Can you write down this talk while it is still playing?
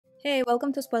Hey,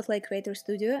 welcome to Spotlight Creator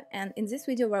Studio, and in this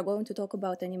video we're going to talk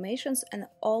about animations and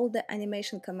all the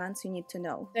animation commands you need to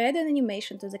know. To add an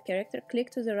animation to the character, click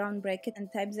to the round bracket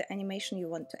and type the animation you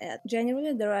want to add.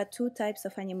 Generally, there are two types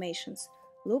of animations: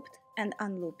 looped and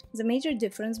unlooped. The major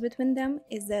difference between them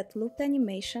is that looped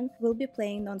animation will be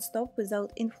playing non-stop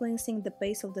without influencing the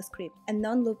pace of the script, and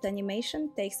non-looped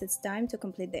animation takes its time to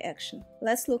complete the action.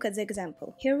 Let's look at the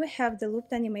example. Here we have the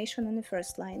looped animation on the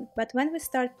first line, but when we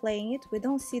start playing it, we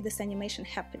don't see this animation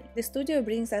happening. The studio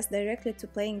brings us directly to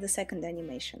playing the second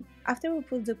animation. After we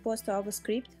put the pause to our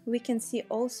script, we can see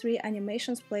all three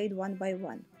animations played one by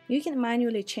one. You can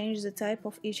manually change the type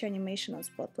of each animation on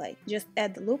Spotlight. Just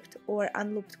add looped or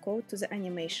unlooped code to the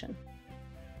animation.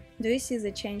 Do you see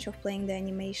the change of playing the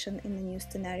animation in the new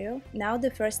scenario? Now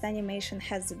the first animation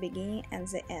has the beginning and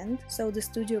the end, so the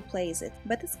studio plays it,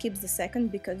 but it skips the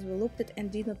second because we looped it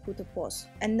and did not put a pause.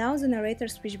 And now the narrator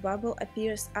speech bubble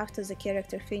appears after the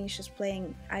character finishes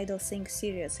playing idle sync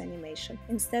serious animation,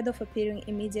 instead of appearing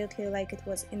immediately like it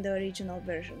was in the original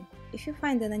version. If you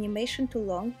find an animation too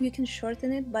long, you can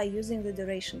shorten it by using the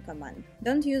duration command.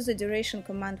 Don't use the duration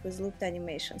command with looped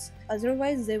animations,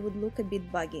 otherwise they would look a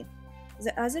bit buggy.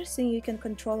 The other thing you can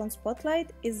control on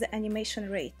Spotlight is the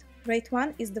animation rate. Rate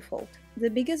 1 is default.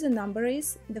 The bigger the number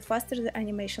is, the faster the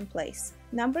animation plays.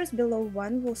 Numbers below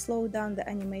 1 will slow down the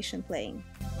animation playing.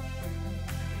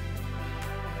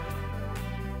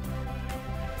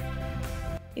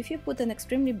 If you put an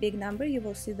extremely big number, you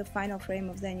will see the final frame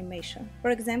of the animation. For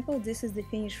example, this is the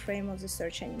finished frame of the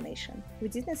search animation. We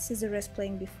didn't see the rest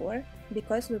playing before,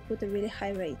 because we put a really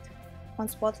high rate. On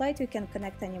Spotlight, you can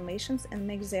connect animations and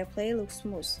make their play look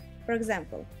smooth. For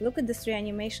example, look at the three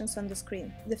animations on the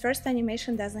screen. The first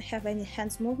animation doesn't have any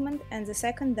hands movement and the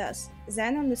second does.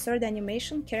 Then on the third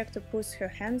animation, character puts her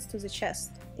hands to the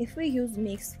chest. If we use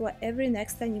mix for every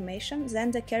next animation, then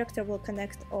the character will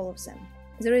connect all of them.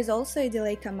 There is also a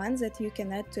delay command that you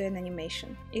can add to an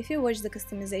animation. If you watch the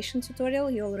customization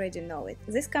tutorial, you already know it.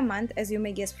 This command, as you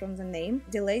may guess from the name,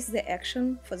 delays the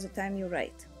action for the time you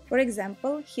write. For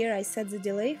example, here I set the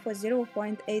delay for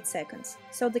 0.8 seconds,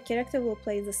 so the character will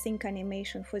play the sync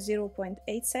animation for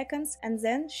 0.8 seconds and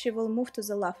then she will move to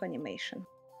the laugh animation.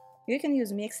 You can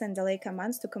use mix and delay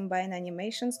commands to combine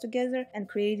animations together and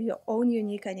create your own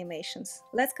unique animations.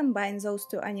 Let's combine those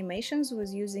two animations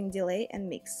with using delay and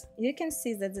mix. You can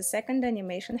see that the second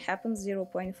animation happens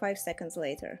 0.5 seconds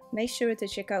later. Make sure to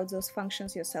check out those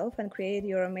functions yourself and create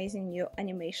your amazing new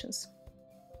animations.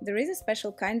 There is a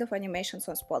special kind of animations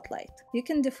on Spotlight. You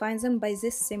can define them by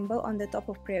this symbol on the top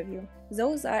of preview.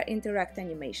 Those are interact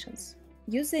animations.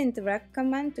 Use the interact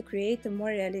command to create a more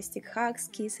realistic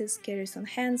hugs, kisses, carries on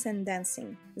hands and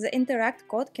dancing. The interact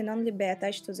code can only be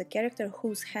attached to the character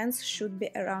whose hands should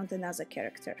be around another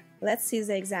character. Let's see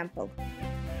the example.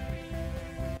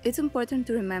 It's important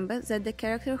to remember that the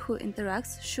character who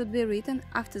interacts should be written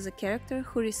after the character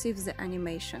who receives the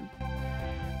animation.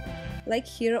 Like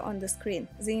here on the screen,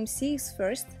 the MC is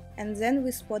first, and then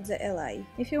we spot the ally.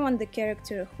 If you want the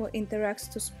character who interacts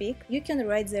to speak, you can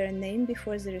write their name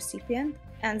before the recipient,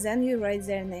 and then you write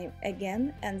their name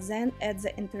again, and then add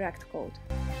the interact code.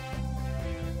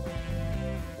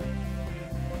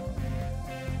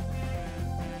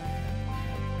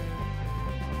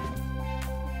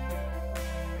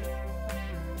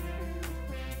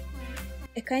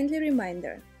 A kindly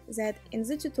reminder that in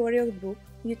the tutorial book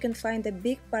you can find a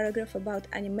big paragraph about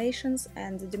animations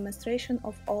and the demonstration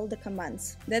of all the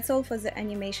commands. That's all for the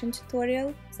animation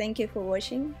tutorial. Thank you for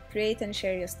watching. Create and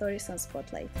share your stories on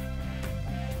Spotlight.